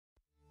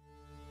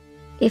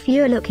If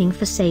you're looking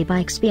for Say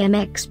Bikes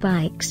BMX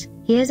bikes,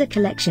 here's a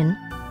collection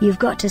you've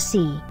got to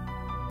see.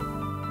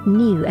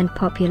 New and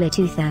popular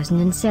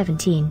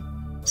 2017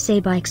 Say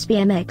Bikes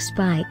BMX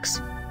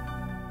bikes.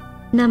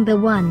 Number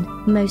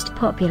 1, most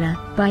popular,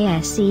 by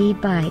SE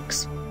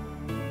Bikes.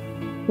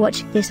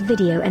 Watch this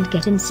video and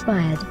get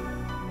inspired.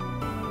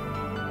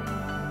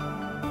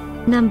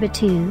 Number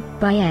 2,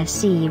 by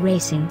SE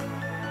Racing.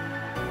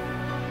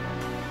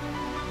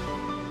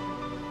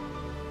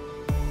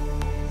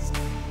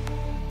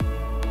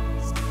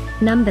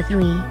 Number 3.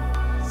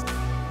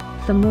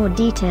 For more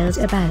details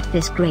about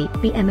this great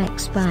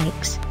BMX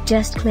bikes,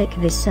 just click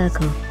this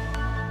circle.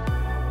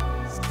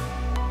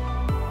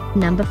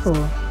 Number 4,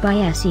 by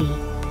SE.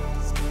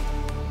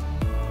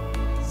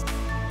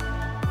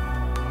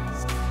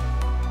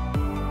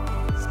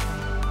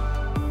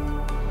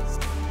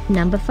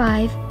 Number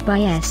 5, by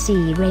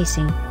SE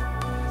Racing.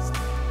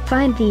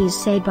 Find these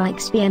Say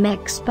Bikes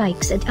BMX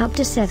bikes at up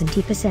to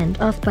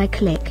 70% off by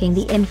clicking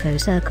the info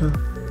circle.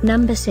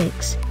 Number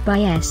 6, by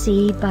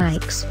SE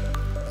Bikes.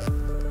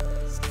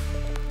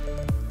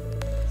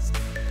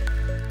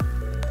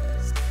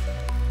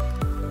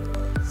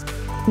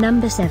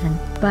 Number 7,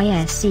 by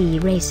SE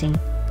Racing.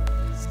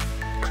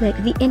 Click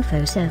the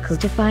info circle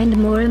to find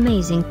more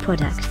amazing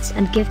products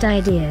and gift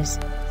ideas.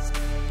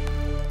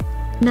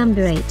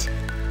 Number 8.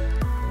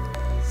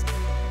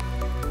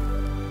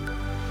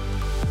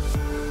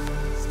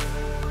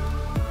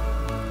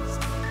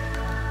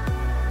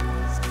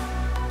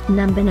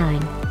 Number 9,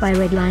 by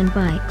Redline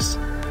Bikes.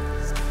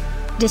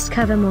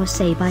 Discover more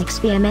Say Bikes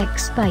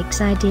BMX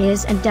bikes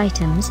ideas and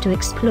items to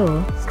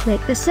explore, click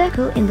the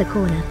circle in the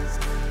corner.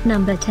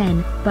 Number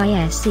 10, by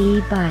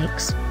SE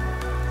Bikes.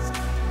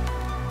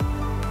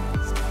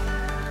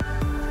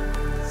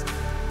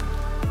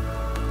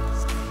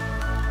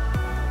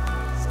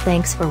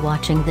 Thanks for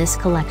watching this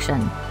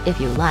collection. If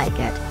you like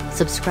it,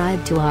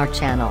 subscribe to our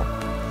channel.